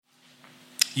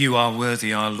You are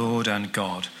worthy, our Lord and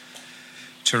God,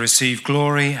 to receive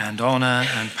glory and honour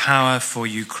and power, for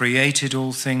you created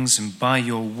all things, and by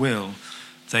your will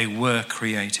they were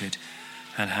created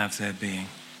and have their being.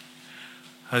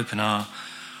 Open our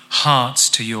hearts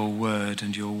to your word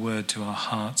and your word to our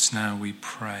hearts now, we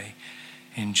pray,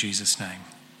 in Jesus' name.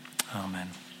 Amen.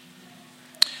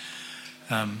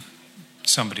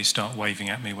 Somebody start waving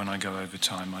at me when I go over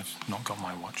time. I've not got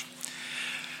my watch.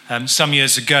 Some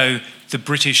years ago, the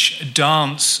British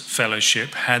Dance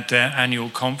Fellowship had their annual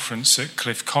conference at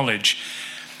Cliff College.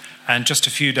 And just a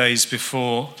few days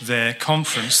before their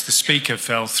conference, the speaker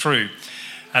fell through.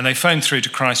 And they phoned through to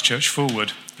Christchurch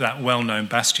Forward, that well-known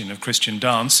bastion of Christian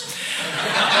dance,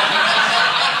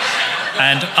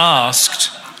 and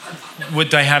asked,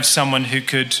 would they have someone who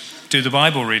could do the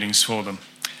Bible readings for them?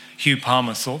 Hugh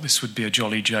Palmer thought this would be a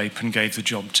jolly jape and gave the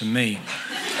job to me.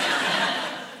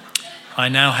 I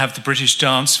now have the British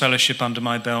Dance Fellowship under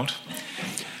my belt,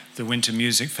 the Winter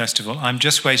Music Festival. I'm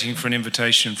just waiting for an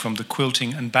invitation from the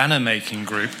Quilting and Banner Making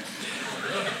Group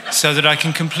so that I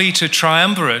can complete a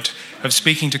triumvirate of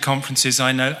speaking to conferences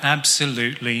I know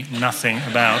absolutely nothing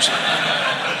about.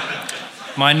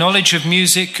 My knowledge of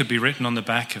music could be written on the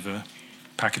back of a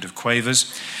packet of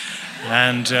Quavers,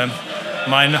 and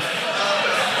my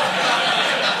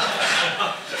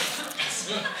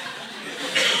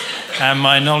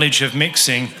knowledge of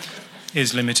mixing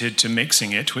is limited to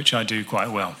mixing it, which I do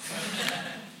quite well.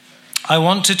 I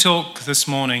want to talk this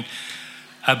morning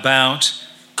about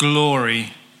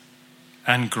glory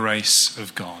and grace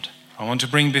of God. I want to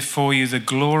bring before you the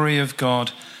glory of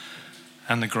God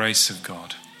and the grace of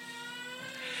God.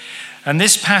 And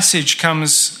this passage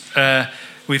comes,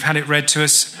 we've had it read to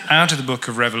us out of the book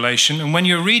of Revelation. And when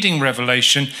you're reading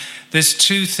Revelation, there's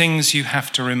two things you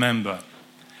have to remember.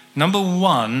 Number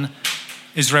one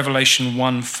is Revelation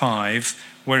 1:5,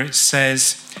 where it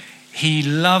says, he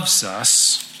loves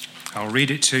us. I'll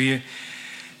read it to you.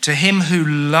 To him who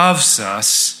loves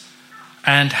us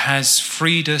and has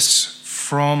freed us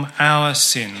from our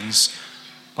sins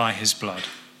by his blood.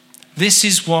 This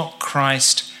is what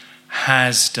Christ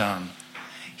has done.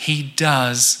 He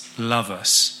does love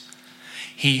us.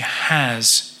 He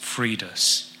has freed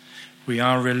us. We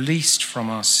are released from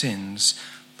our sins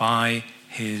by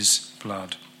his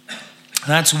blood.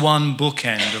 That's one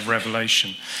bookend of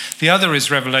Revelation. The other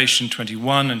is Revelation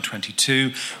 21 and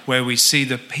 22, where we see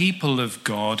the people of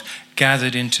God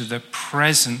gathered into the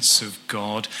presence of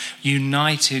God,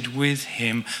 united with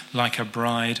him like a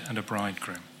bride and a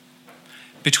bridegroom.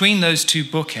 Between those two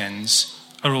bookends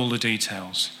are all the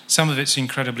details. Some of it's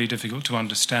incredibly difficult to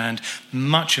understand.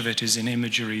 Much of it is in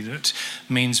imagery that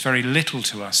means very little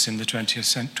to us in the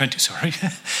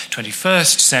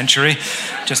 21st century.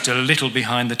 Just a little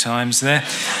behind the times there.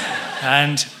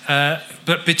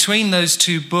 But between those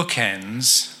two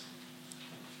bookends,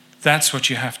 that's what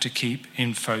you have to keep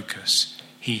in focus.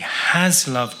 He has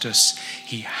loved us.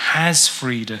 He has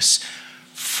freed us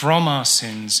from our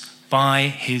sins by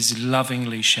his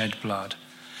lovingly shed blood.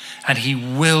 And he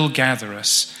will gather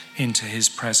us into his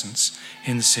presence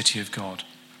in the city of God.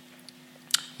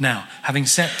 Now, having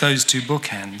set those two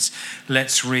bookends,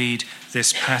 let's read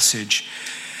this passage.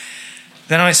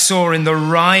 Then I saw in the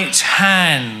right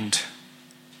hand.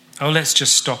 Let's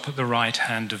just stop at the right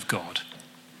hand of God.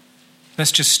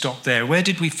 Let's just stop there. Where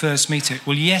did we first meet it?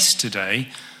 Well, yesterday,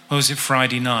 or was it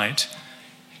Friday night?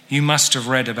 You must have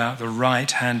read about the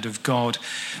right hand of God,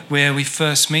 where we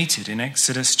first meet it in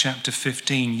Exodus chapter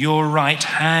 15. Your right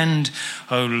hand,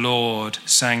 O Lord,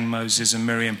 sang Moses and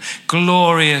Miriam,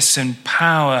 glorious in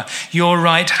power. Your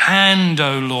right hand,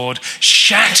 O Lord,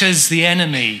 shatters the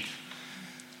enemy.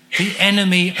 The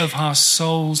enemy of our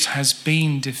souls has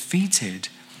been defeated.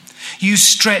 You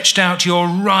stretched out your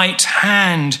right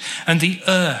hand, and the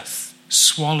earth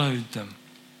swallowed them.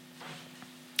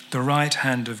 The right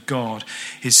hand of God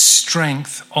is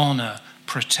strength, honor,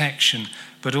 protection,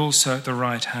 but also at the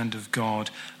right hand of God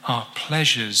are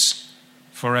pleasures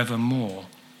forevermore,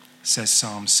 says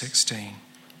Psalm 16.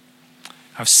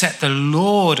 I've set the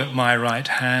Lord at my right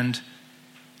hand.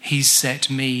 He's set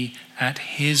me at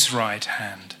his right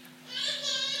hand.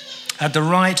 At the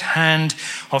right hand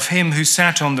of him who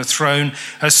sat on the throne,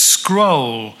 a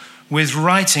scroll with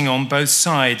writing on both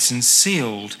sides and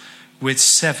sealed with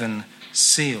 7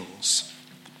 seals.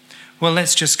 Well,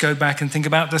 let's just go back and think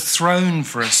about the throne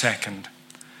for a second.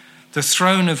 The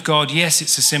throne of God, yes,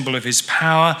 it's a symbol of his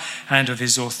power and of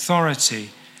his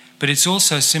authority, but it's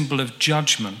also a symbol of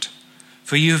judgment.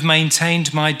 For you have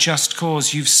maintained my just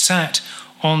cause. You've sat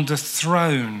on the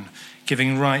throne,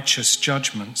 giving righteous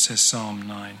judgment, says Psalm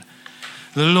 9.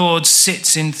 The Lord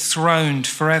sits enthroned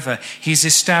forever. He's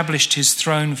established his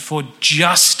throne for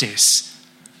justice.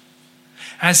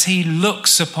 As he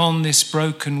looks upon this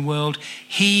broken world,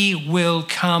 he will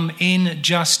come in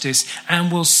justice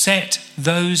and will set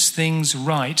those things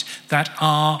right that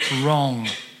are wrong.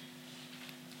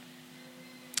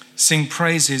 Sing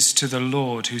praises to the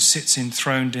Lord who sits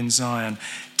enthroned in Zion.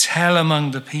 Tell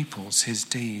among the peoples his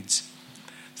deeds.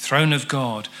 Throne of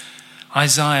God.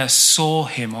 Isaiah saw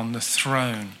him on the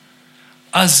throne.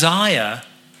 Uzziah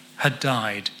had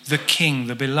died. The king,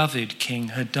 the beloved king,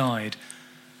 had died.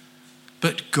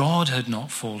 But God had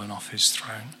not fallen off his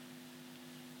throne.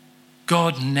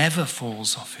 God never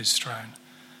falls off his throne.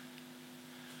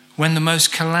 When the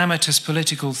most calamitous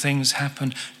political things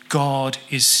happen, God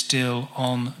is still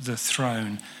on the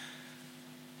throne.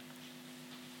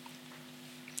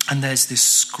 And there's this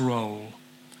scroll,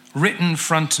 written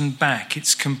front and back.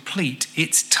 It's complete.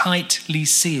 It's tightly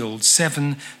sealed,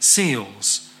 7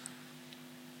 seals.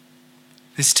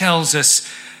 This tells us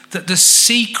that the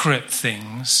secret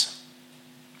things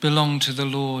belong to the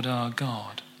Lord our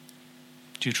God.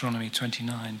 Deuteronomy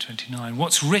 29:29.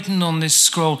 What's written on this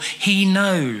scroll, he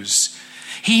knows.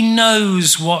 He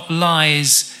knows what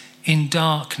lies in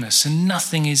darkness, and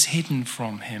nothing is hidden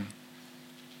from him.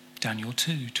 Daniel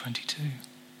 2:22.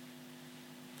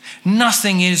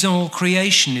 Nothing in all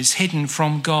creation is hidden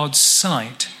from God's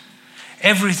sight.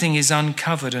 Everything is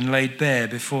uncovered and laid bare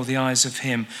before the eyes of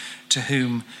him to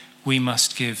whom we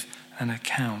must give an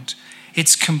account.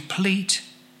 It's complete.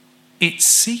 It's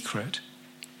secret,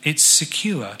 it's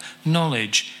secure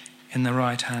knowledge in the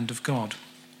right hand of God.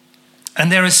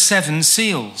 And there are 7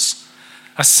 seals,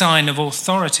 a sign of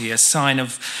authority, a sign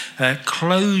of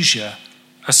closure,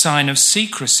 a sign of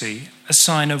secrecy, a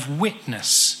sign of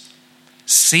witness.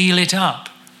 Seal it up.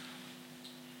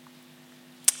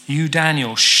 You,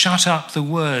 Daniel, shut up the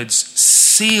words,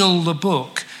 seal the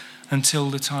book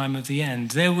until the time of the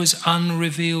end. There was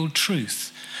unrevealed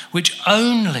truth, which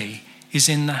only is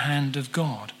in the hand of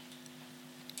God.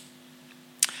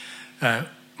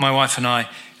 My wife and I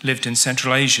lived in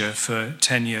Central Asia for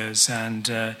 10 years,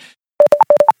 and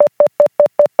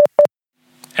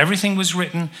everything was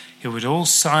written. It was all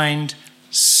signed,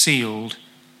 sealed,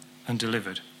 and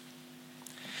delivered.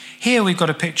 Here we've got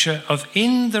a picture of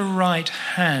in the right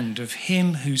hand of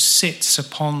him who sits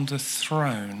upon the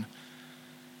throne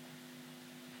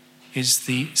is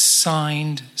the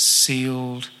signed,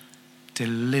 sealed,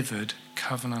 delivered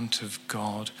covenant of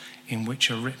God, in which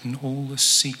are written all the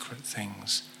secret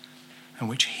things, and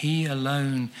which he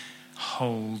alone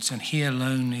holds, and he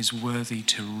alone is worthy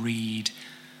to read.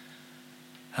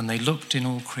 And they looked in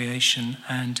all creation,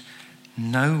 and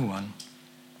no one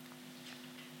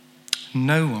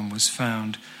was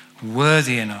found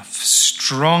worthy enough,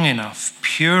 strong enough,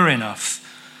 pure enough.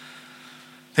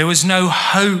 There was no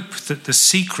hope that the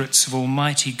secrets of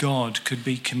Almighty God could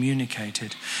be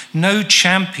communicated. No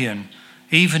champion,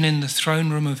 even in the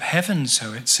throne room of heaven,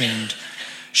 so it seemed.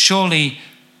 Surely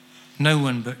no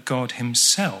one but God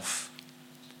himself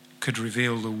could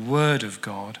reveal the word of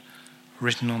God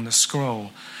written on the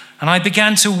scroll. And I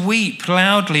began to weep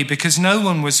loudly because no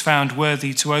one was found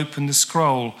worthy to open the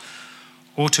scroll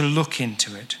or to look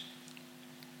into it.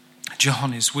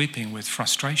 John is weeping with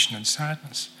frustration and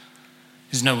sadness.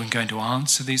 Is no one going to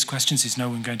answer these questions? Is no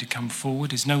one going to come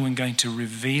forward? Is no one going to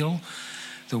reveal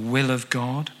the will of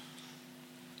God?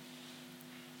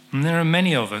 And there are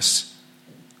many of us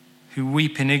who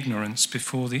weep in ignorance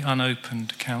before the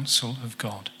unopened counsel of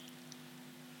God.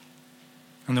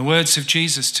 And the words of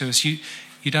Jesus to us, you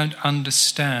don't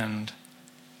understand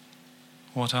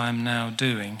what I am now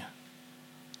doing,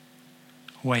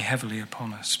 weigh heavily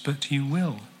upon us, but you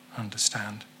will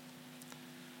understand.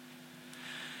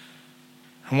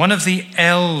 And one of the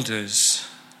elders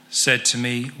said to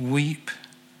me, weep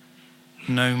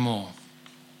no more.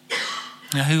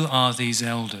 Now, who are these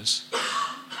elders?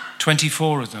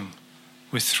 24 of them,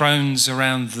 with thrones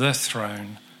around the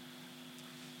throne.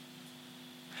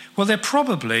 Well, they're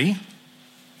probably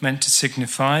meant to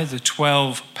signify the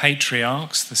 12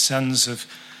 patriarchs, the sons of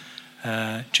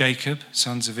Jacob,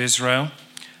 sons of Israel,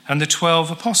 and the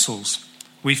 12 apostles.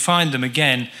 We find them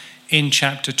again in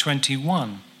chapter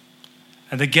 21.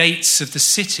 And the gates of the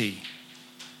city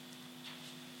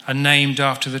are named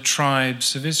after the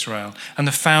tribes of Israel. And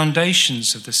the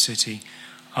foundations of the city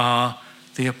are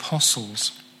the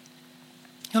apostles.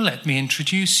 Now let me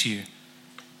introduce you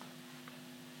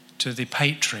to the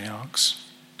patriarchs.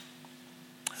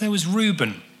 There was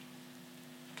Reuben,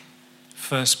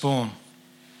 firstborn.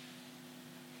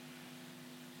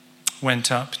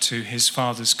 Went up to his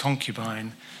father's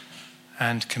concubine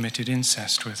and committed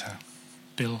incest with her,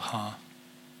 Bilhah.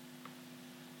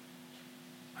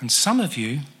 And some of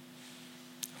you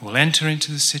will enter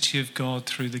into the city of God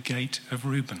through the gate of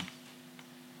Reuben,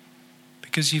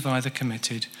 because you've either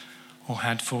committed or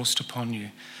had forced upon you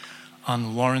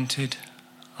unwarranted,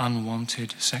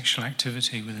 unwanted sexual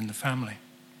activity within the family.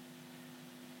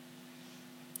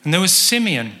 And there was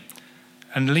Simeon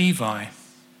and Levi,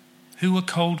 who were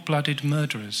cold-blooded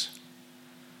murderers.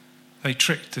 They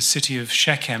tricked the city of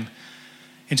Shechem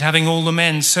into having all the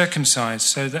men circumcised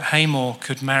so that Hamor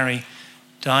could marry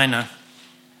Dinah,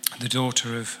 the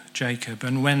daughter of Jacob.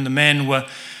 And when the men were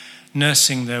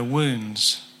nursing their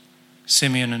wounds,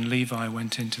 Simeon and Levi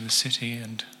went into the city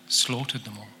and slaughtered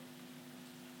them all.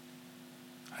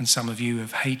 And some of you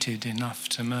have hated enough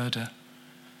to murder,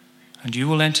 and you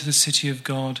will enter the city of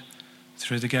God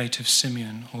through the gate of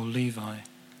Simeon or Levi.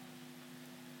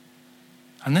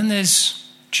 And then there's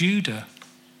Judah.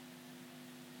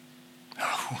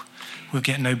 Oh, we'll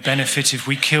get no benefit if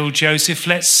we kill Joseph.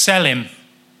 Let's sell him.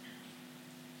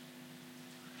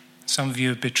 Some of you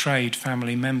have betrayed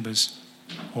family members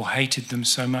or hated them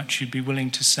so much you'd be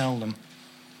willing to sell them.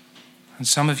 And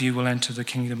some of you will enter the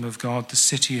kingdom of God, the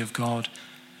city of God,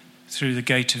 through the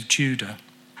gate of Judah.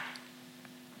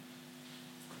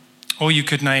 Or you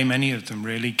could name any of them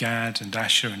really, Gad and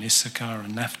Asher and Issachar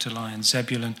and Naphtali and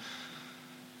Zebulun.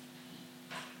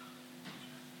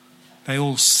 They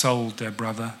all sold their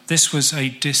brother. This was a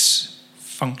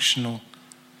dysfunctional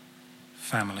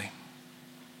family.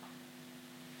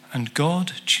 And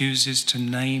God chooses to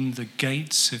name the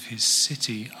gates of his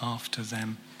city after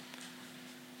them,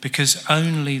 because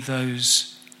only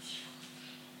those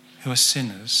who are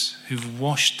sinners, who've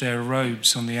washed their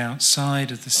robes on the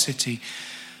outside of the city,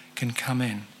 can come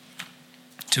in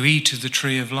to eat of the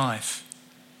tree of life.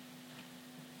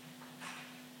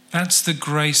 That's the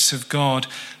grace of God.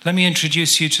 Let me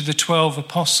introduce you to the 12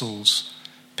 apostles.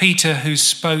 Peter, who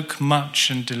spoke much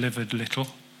and delivered little,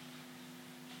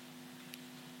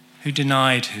 who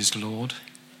denied his Lord.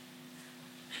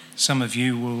 Some of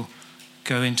you will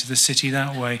go into the city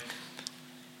that way.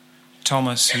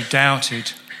 Thomas, who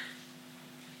doubted,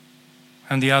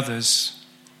 and the others,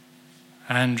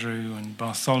 Andrew and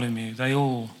Bartholomew, they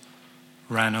all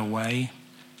ran away.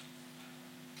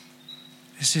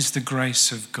 This is the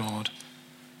grace of God,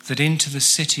 that into the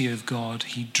city of God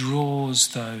he draws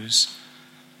those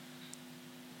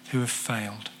who have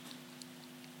failed.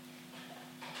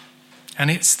 And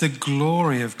it's the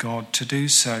glory of God to do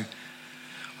so.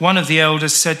 One of the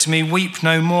elders said to me, "Weep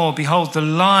no more. Behold, the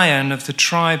Lion of the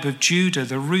tribe of Judah,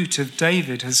 the Root of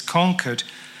David, has conquered,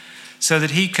 so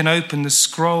that he can open the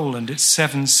scroll and its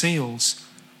 7 seals."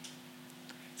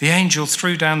 The angel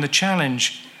threw down the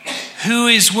challenge, "Who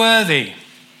is worthy?"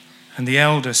 And the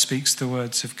elder speaks the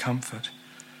words of comfort.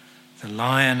 The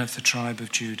Lion of the tribe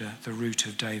of Judah, the Root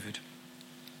of David,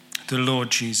 the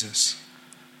Lord Jesus.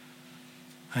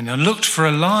 And I looked for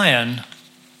a lion,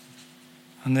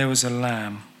 and there was a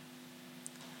lamb.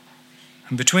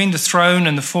 And between the throne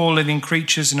and the 4 living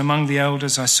creatures and among the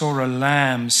elders, I saw a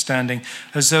lamb standing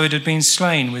as though it had been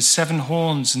slain, with 7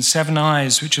 horns and 7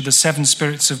 eyes, which are the 7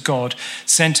 spirits of God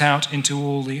sent out into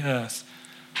all the earth.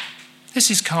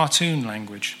 This is cartoon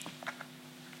language.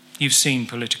 You've seen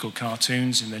political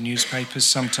cartoons in the newspapers.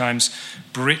 Sometimes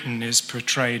Britain is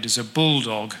portrayed as a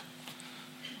bulldog,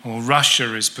 or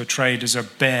Russia is portrayed as a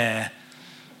bear,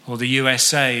 or the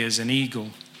USA as an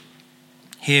eagle.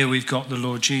 Here we've got the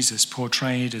Lord Jesus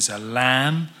portrayed as a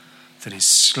lamb that is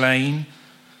slain,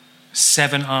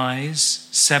 7 eyes,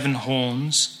 7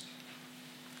 horns,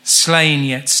 slain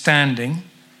yet standing,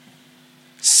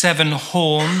 7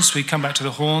 horns. We come back to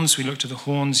the horns. We looked at the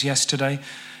horns yesterday,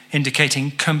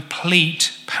 indicating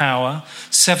complete power.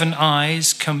 7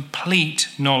 eyes, complete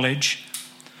knowledge.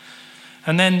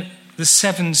 And then the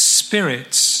 7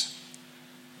 spirits.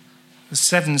 The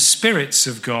 7 spirits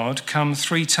of God come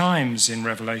 3 times in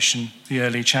Revelation, the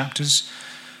early chapters.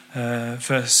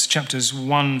 Chapters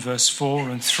 1 verse 4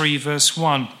 and 3 verse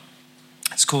 1.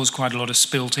 It's caused quite a lot of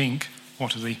spilt ink.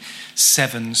 What are the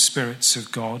 7 spirits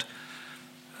of God?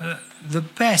 The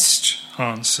best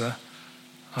answer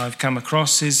I've come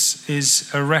across is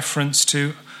a reference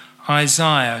to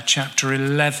Isaiah chapter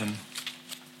 11,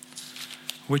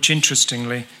 which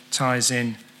interestingly ties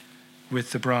in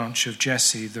with the branch of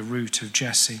Jesse, the root of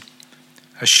Jesse.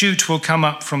 A shoot will come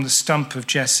up from the stump of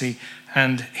Jesse,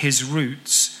 and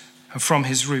from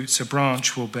his roots a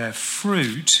branch will bear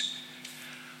fruit.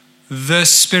 The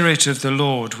Spirit of the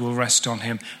Lord will rest on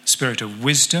him, spirit of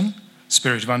wisdom,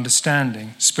 spirit of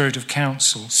understanding, spirit of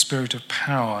counsel, spirit of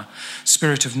power,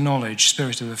 spirit of knowledge,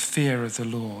 spirit of the fear of the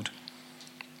Lord.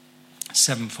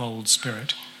 7-fold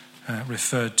spirit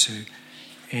referred to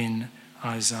in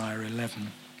Isaiah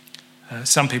 11.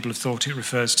 Some people have thought it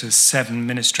refers to 7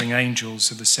 ministering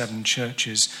angels of the 7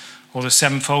 churches, or the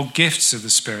 7-fold gifts of the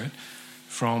Spirit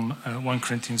from 1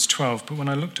 Corinthians 12. But when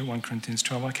I looked at 1 Corinthians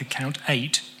 12, I could count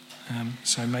 8,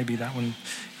 so maybe that one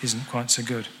isn't quite so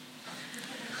good.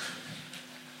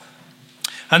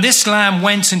 And this lamb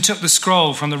went and took the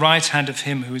scroll from the right hand of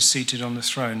him who was seated on the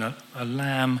throne, a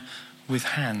lamb with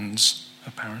hands,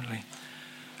 apparently,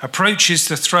 approaches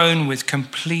the throne with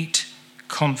complete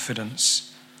confidence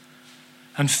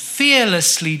and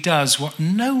fearlessly does what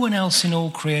no one else in all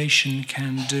creation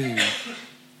can do.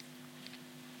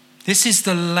 This is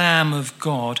the Lamb of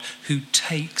God who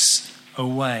takes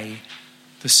away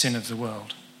the sin of the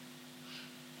world.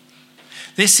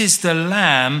 This is the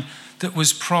Lamb that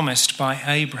was promised by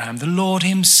Abraham. The Lord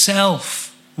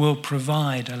himself will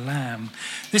provide a lamb.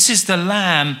 This is the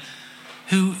Lamb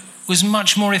who was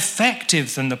much more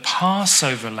effective than the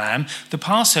Passover lamb. The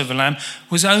Passover lamb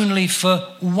was only for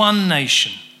one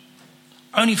nation,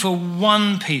 only for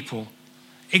one people,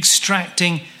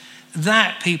 extracting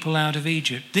that people out of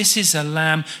Egypt. This is a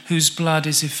lamb whose blood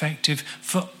is effective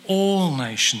for all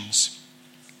nations.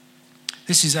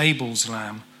 This is Abel's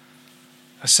lamb,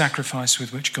 a sacrifice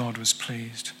with which God was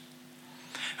pleased.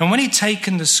 And when he'd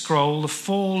taken the scroll, the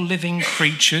 4 living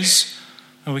creatures,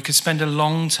 and we could spend a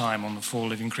long time on the 4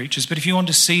 living creatures, but if you want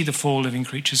to see the 4 living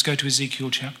creatures, go to Ezekiel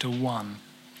chapter 1.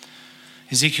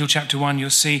 Ezekiel chapter 1, you'll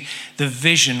see the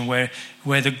vision where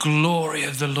the glory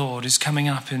of the Lord is coming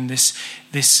up in this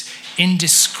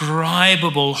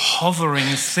indescribable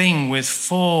hovering thing with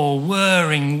 4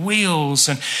 whirring wheels.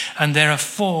 And there are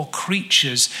 4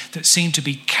 creatures that seem to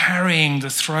be carrying the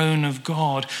throne of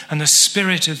God. And the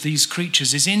spirit of these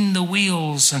creatures is in the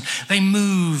wheels and they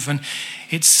move and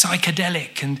it's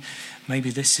psychedelic. And maybe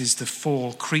this is the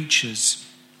 4 creatures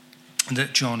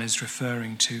that John is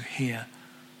referring to here.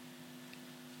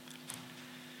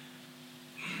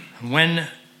 When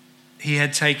he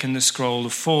had taken the scroll, the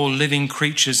 4 living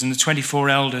creatures and the 24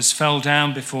 elders fell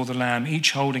down before the Lamb,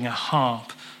 each holding a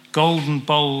harp, golden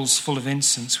bowls full of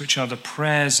incense, which are the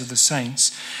prayers of the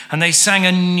saints. And they sang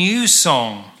a new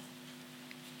song.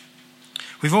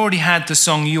 We've already had the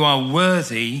song, "You Are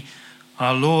Worthy,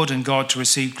 our Lord and God, to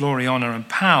receive glory, honor and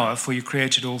power, for you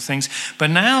created all things." But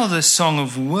now the song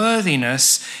of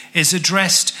worthiness is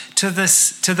addressed to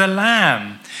the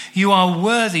Lamb. "You are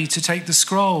worthy to take the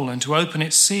scroll and to open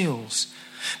its seals,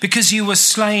 because you were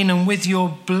slain and with your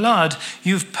blood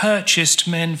you've purchased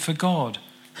men for God."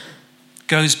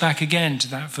 Goes back again to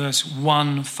that verse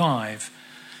 1:5.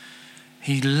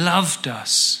 He loved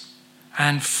us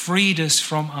and freed us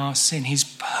from our sin. He's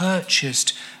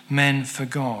purchased men for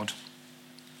God.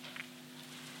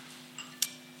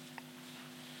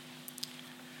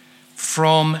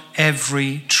 From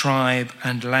every tribe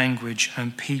and language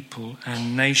and people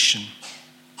and nation.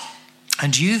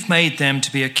 And you've made them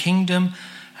to be a kingdom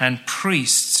and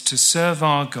priests to serve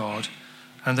our God,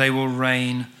 and they will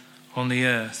reign on the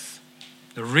earth.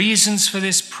 The reasons for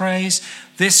this praise: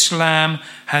 this Lamb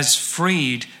has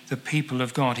freed the people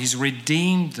of God. He's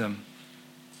redeemed them.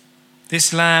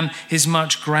 This Lamb is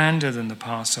much grander than the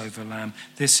Passover lamb.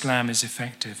 This Lamb is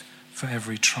effective for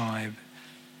every tribe,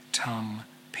 tongue,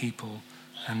 people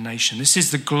and nation. This is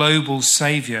the global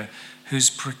Saviour who's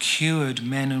procured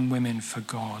men and women for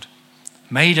God,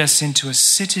 made us into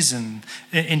citizens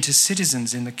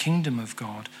in the kingdom of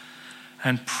God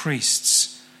and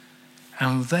priests,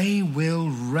 and they will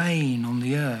reign on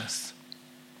the earth.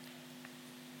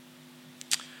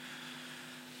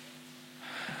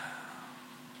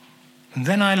 And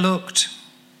then I looked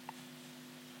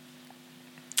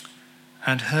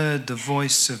and heard the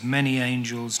voice of many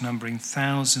angels, numbering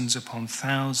thousands upon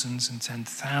thousands and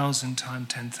 10,000 times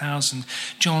 10,000.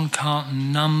 John can't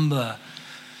number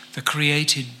the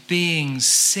created beings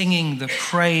singing the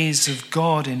praise of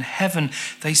God in heaven.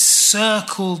 They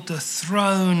circled the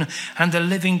throne and the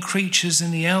living creatures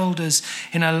and the elders.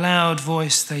 In a loud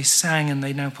voice they sang, and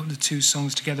they now put the 2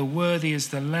 songs together. "Worthy is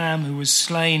the Lamb who was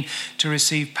slain to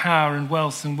receive power and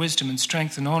wealth and wisdom and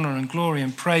strength and honor and glory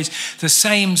and praise." The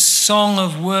same song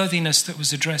of worthiness that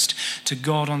was addressed to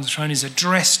God on the throne is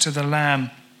addressed to the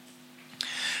Lamb.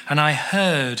 And I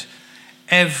heard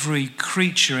every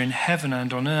creature in heaven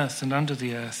and on earth and under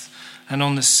the earth and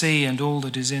on the sea and all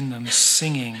that is in them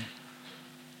singing,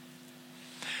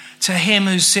 "To him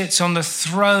who sits on the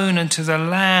throne and to the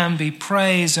Lamb be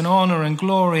praise and honor and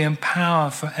glory and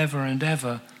power forever and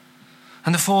ever."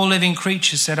 And the 4 living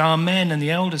creatures said, "Amen," and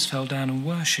the elders fell down and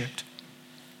worshipped.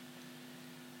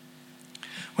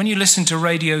 When you listen to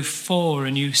Radio 4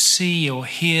 and you see or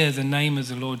hear the name of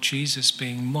the Lord Jesus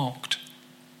being mocked,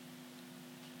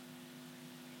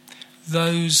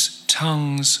 those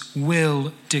tongues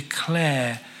will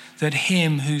declare that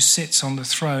him who sits on the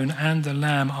throne and the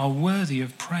Lamb are worthy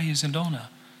of praise and honour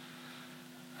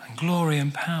and glory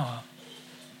and power.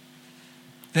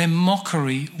 Their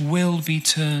mockery will be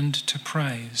turned to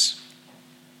praise.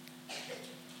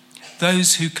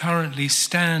 Those who currently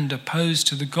stand opposed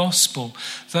to the gospel,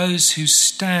 those who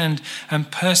stand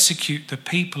and persecute the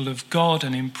people of God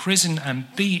and imprison and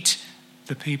beat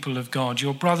the people of God,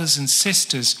 your brothers and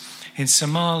sisters in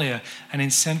Somalia and in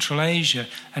Central Asia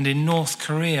and in North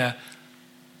Korea,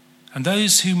 and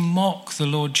those who mock the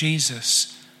Lord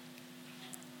Jesus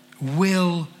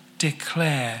will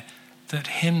declare that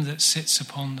him that sits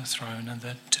upon the throne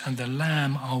and the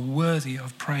Lamb are worthy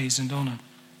of praise and honour.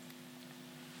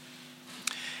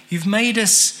 You've made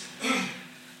us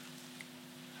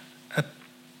a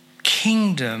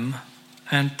kingdom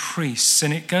and priests.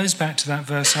 And it goes back to that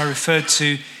verse I referred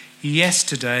to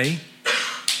yesterday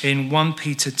in 1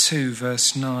 Peter 2,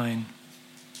 verse 9.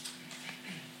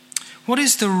 What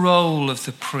is the role of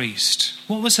the priest?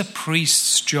 What was a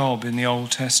priest's job in the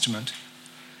Old Testament?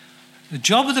 The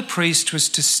job of the priest was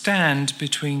to stand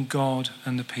between God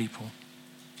and the people.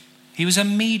 He was a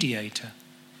mediator.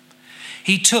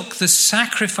 He took the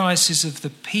sacrifices of the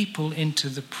people into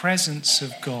the presence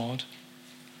of God,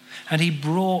 and he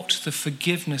brought the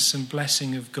forgiveness and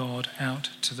blessing of God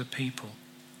out to the people.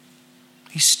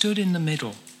 He stood in the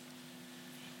middle.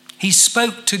 He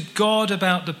spoke to God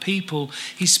about the people.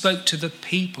 He spoke to the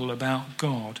people about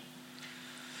God.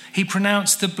 He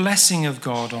pronounced the blessing of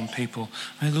God on people.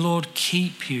 May the Lord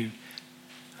keep you.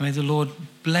 May the Lord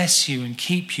bless you and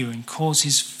keep you and cause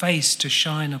his face to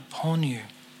shine upon you.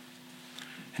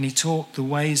 And he taught the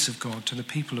ways of God to the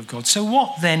people of God. So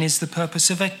what then is the purpose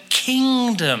of a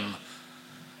kingdom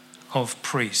of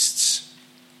priests?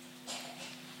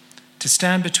 To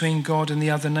stand between God and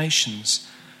the other nations,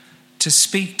 to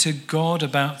speak to God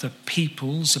about the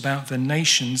peoples, about the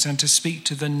nations, and to speak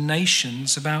to the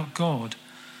nations about God.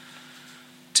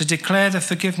 To declare the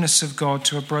forgiveness of God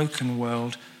to a broken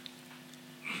world,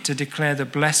 to declare the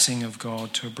blessing of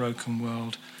God to a broken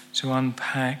world, to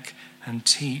unpack and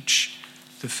teach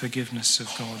the forgiveness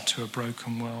of God to a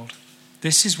broken world.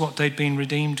 This is what they'd been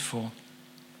redeemed for.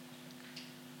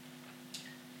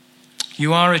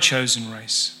 You are a chosen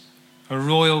race, a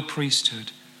royal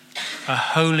priesthood, a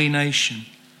holy nation,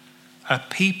 a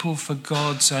people for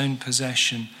God's own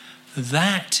possession,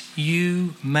 that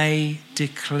you may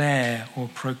declare or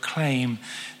proclaim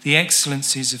the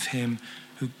excellencies of him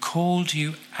who called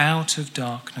you out of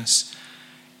darkness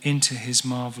into his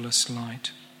marvelous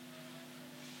light.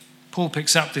 Paul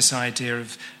picks up this idea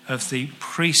of the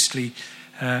priestly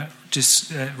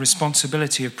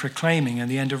responsibility of proclaiming in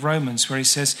the end of Romans, where he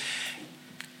says,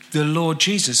 the Lord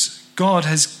Jesus, God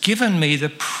has given me the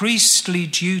priestly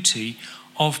duty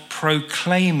of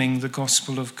proclaiming the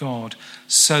gospel of God,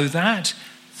 so that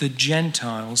the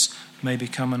Gentiles may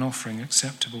become an offering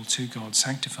acceptable to God,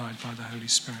 sanctified by the Holy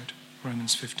Spirit.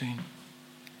 Romans 15.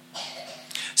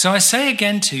 So I say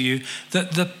again to you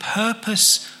that the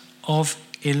purpose of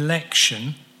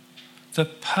election, the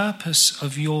purpose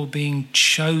of your being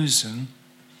chosen,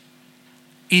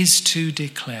 is to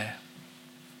declare.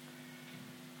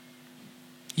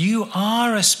 You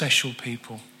are a special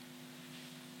people,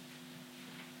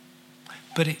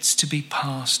 but it's to be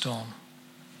passed on.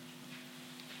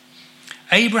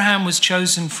 Abraham was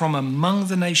chosen from among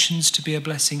the nations to be a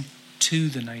blessing to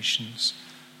the nations.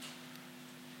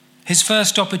 His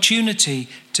first opportunity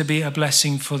to be a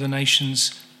blessing for the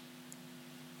nations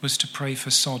was to pray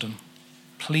for Sodom,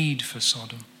 plead for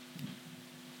Sodom.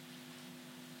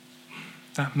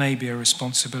 That may be a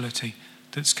responsibility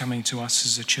that's coming to us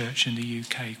as a church in the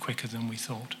UK quicker than we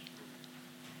thought.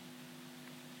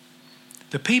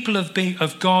 The people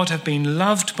of God have been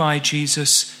loved by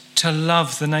Jesus to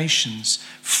love the nations,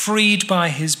 freed by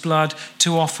his blood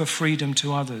to offer freedom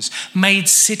to others, made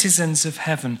citizens of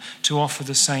heaven to offer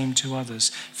the same to others,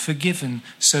 forgiven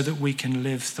so that we can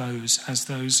live as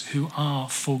those who are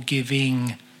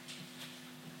forgiving.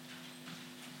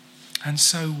 And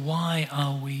so why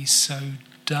are we so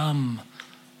dumb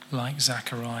like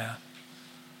Zechariah?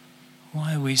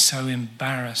 Why are we so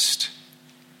embarrassed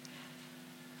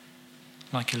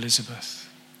like Elizabeth?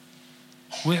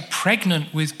 We're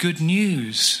pregnant with good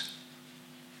news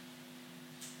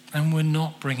and we're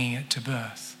not bringing it to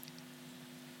birth.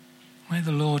 May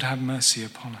the Lord have mercy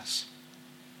upon us.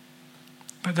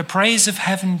 But the praise of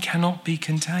heaven cannot be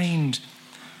contained.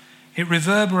 It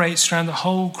reverberates around the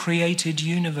whole created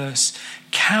universe.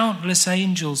 Countless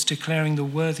angels declaring the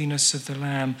worthiness of the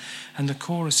Lamb, and the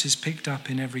chorus is picked up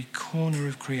in every corner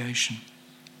of creation.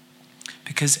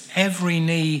 Because every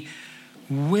knee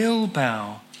will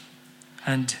bow,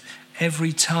 and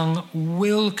every tongue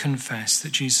will confess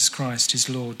that Jesus Christ is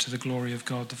Lord, to the glory of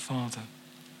God the Father.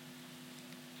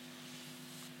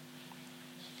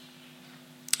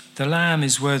 The Lamb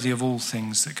is worthy of all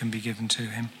things that can be given to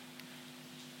him.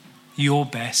 Your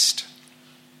best,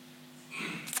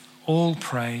 all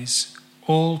praise,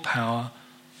 all power,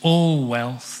 all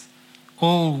wealth,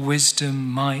 all wisdom,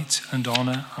 might and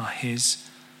honour are his.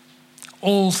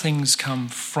 All things come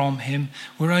from him.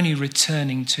 We're only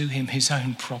returning to him his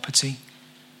own property.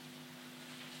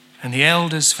 And the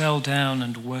elders fell down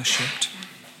and worshipped.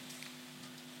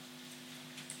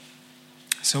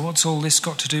 So what's all this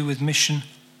got to do with mission?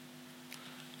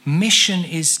 Mission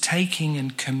is taking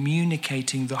and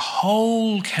communicating the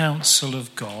whole counsel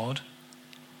of God.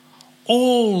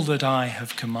 All that I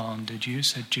have commanded you,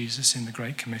 said Jesus in the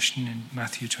Great Commission in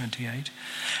Matthew 28,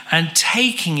 and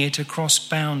taking it across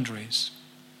boundaries.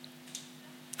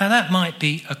 Now that might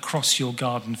be across your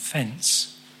garden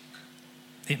fence.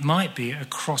 It might be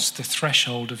across the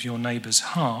threshold of your neighbour's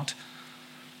heart,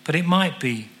 but it might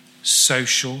be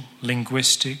social,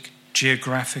 linguistic,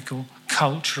 geographical,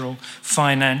 cultural,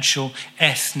 financial,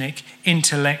 ethnic,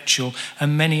 intellectual,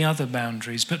 and many other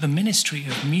boundaries. But the ministry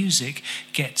of music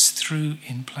gets through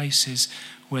in places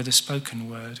where the spoken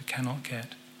word cannot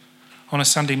get. On a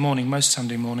Sunday morning, most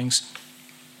Sunday mornings,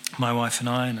 my wife and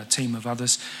I and a team of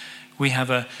others, we have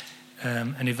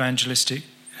an evangelistic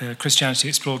Christianity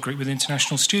Explored group with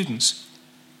international students.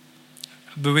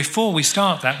 But before we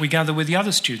start that, we gather with the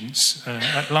other students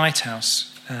at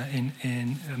Lighthouse in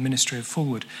a ministry of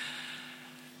Forward.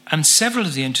 And several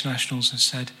of the internationals have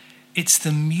said, it's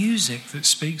the music that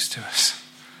speaks to us.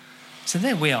 So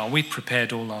there we are. We've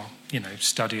prepared all our,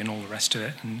 study and all the rest of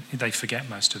it, and they forget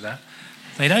most of that.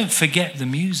 They don't forget the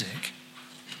music.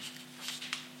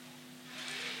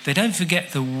 They don't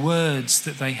forget the words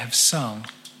that they have sung.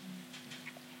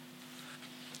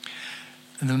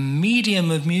 And the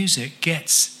medium of music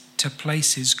gets to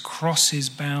places, crosses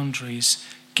boundaries,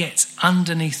 gets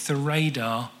underneath the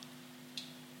radar,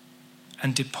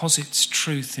 and deposits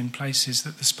truth in places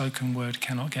that the spoken word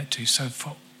cannot get to. So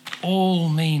for all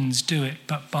means do it,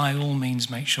 but by all means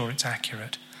make sure it's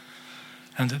accurate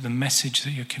and that the message that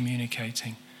you're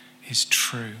communicating is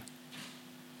true.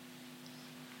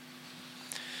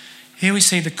 Here we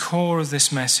see the core of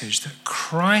this message, that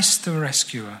Christ the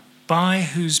rescuer, by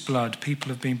whose blood people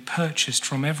have been purchased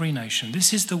from every nation.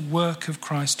 This is the work of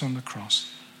Christ on the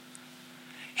cross.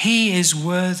 He is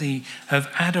worthy of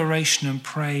adoration and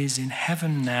praise in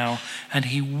heaven now, and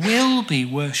he will be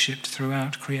worshipped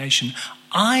throughout creation,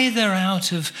 either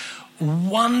out of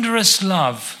wondrous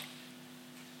love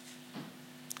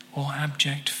or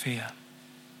abject fear.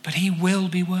 But he will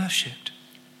be worshipped.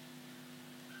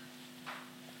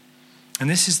 And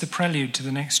this is the prelude to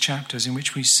the next chapters, in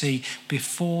which we see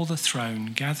before the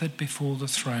throne, gathered before the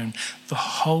throne, the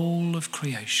whole of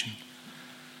creation,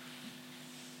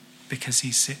 because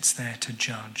he sits there to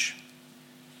judge.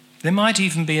 There might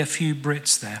even be a few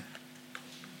Brits there.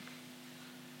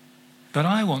 But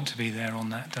I want to be there on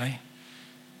that day,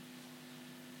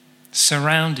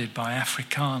 surrounded by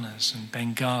Afrikaners and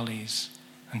Bengalis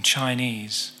and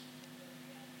Chinese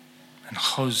and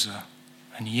Xhosa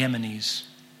and Yemenis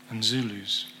and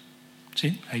Zulus.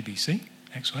 See, ABC,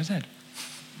 XYZ.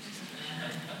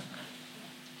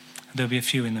 There'll be a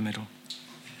few in the middle.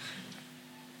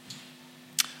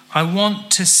 I want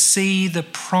to see the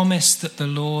promise that the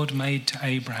Lord made to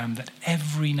Abraham, that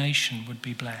every nation would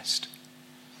be blessed.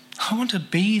 I want to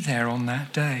be there on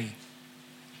that day.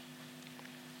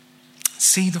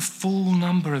 See the full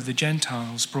number of the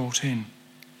Gentiles brought in.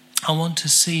 I want to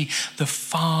see the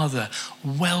Father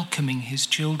welcoming his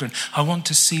children. I want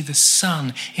to see the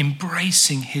Son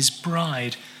embracing his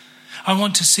bride. I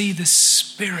want to see the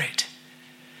Spirit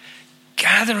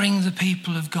gathering the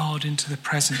people of God into the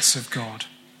presence of God.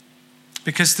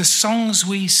 Because the songs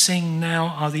we sing now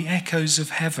are the echoes of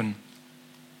heaven.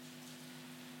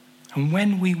 And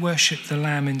when we worship the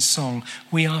Lamb in song,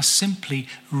 we are simply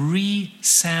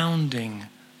resounding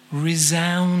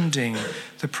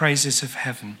the praises of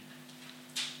heaven.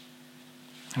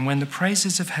 And when the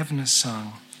praises of heaven are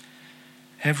sung,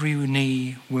 every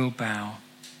knee will bow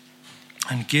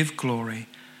and give glory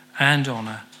and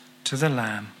honour to the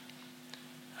Lamb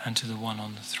and to the one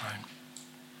on the throne.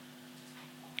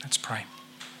 Let's pray.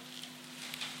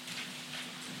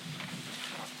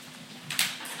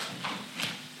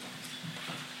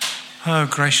 Oh,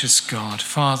 gracious God,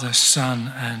 Father,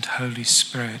 Son, and Holy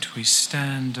Spirit, we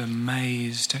stand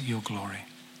amazed at your glory.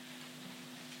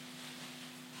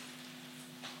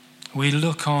 We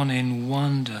look on in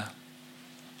wonder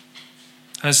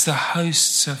as the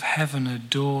hosts of heaven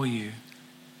adore you.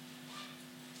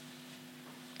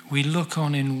 We look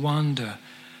on in wonder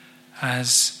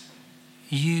as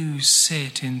you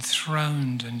sit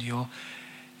enthroned and your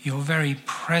very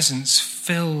presence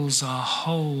fills our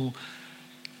whole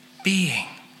being.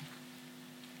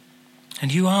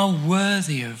 And you are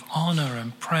worthy of honor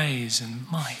and praise and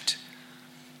might.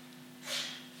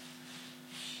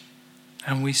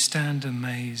 And we stand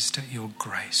amazed at your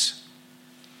grace,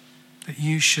 that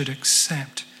you should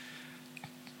accept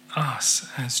us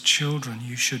as children,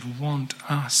 you should want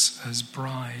us as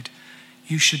bride,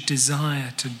 you should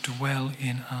desire to dwell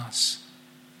in us.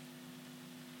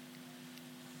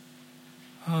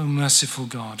 Oh, merciful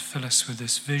God, fill us with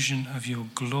this vision of your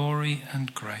glory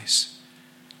and grace.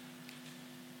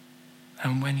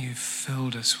 And when you've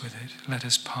filled us with it, let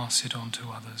us pass it on to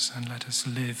others and let us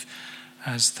live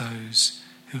as those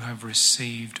who have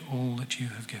received all that you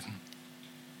have given.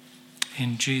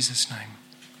 In Jesus' name,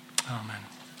 amen.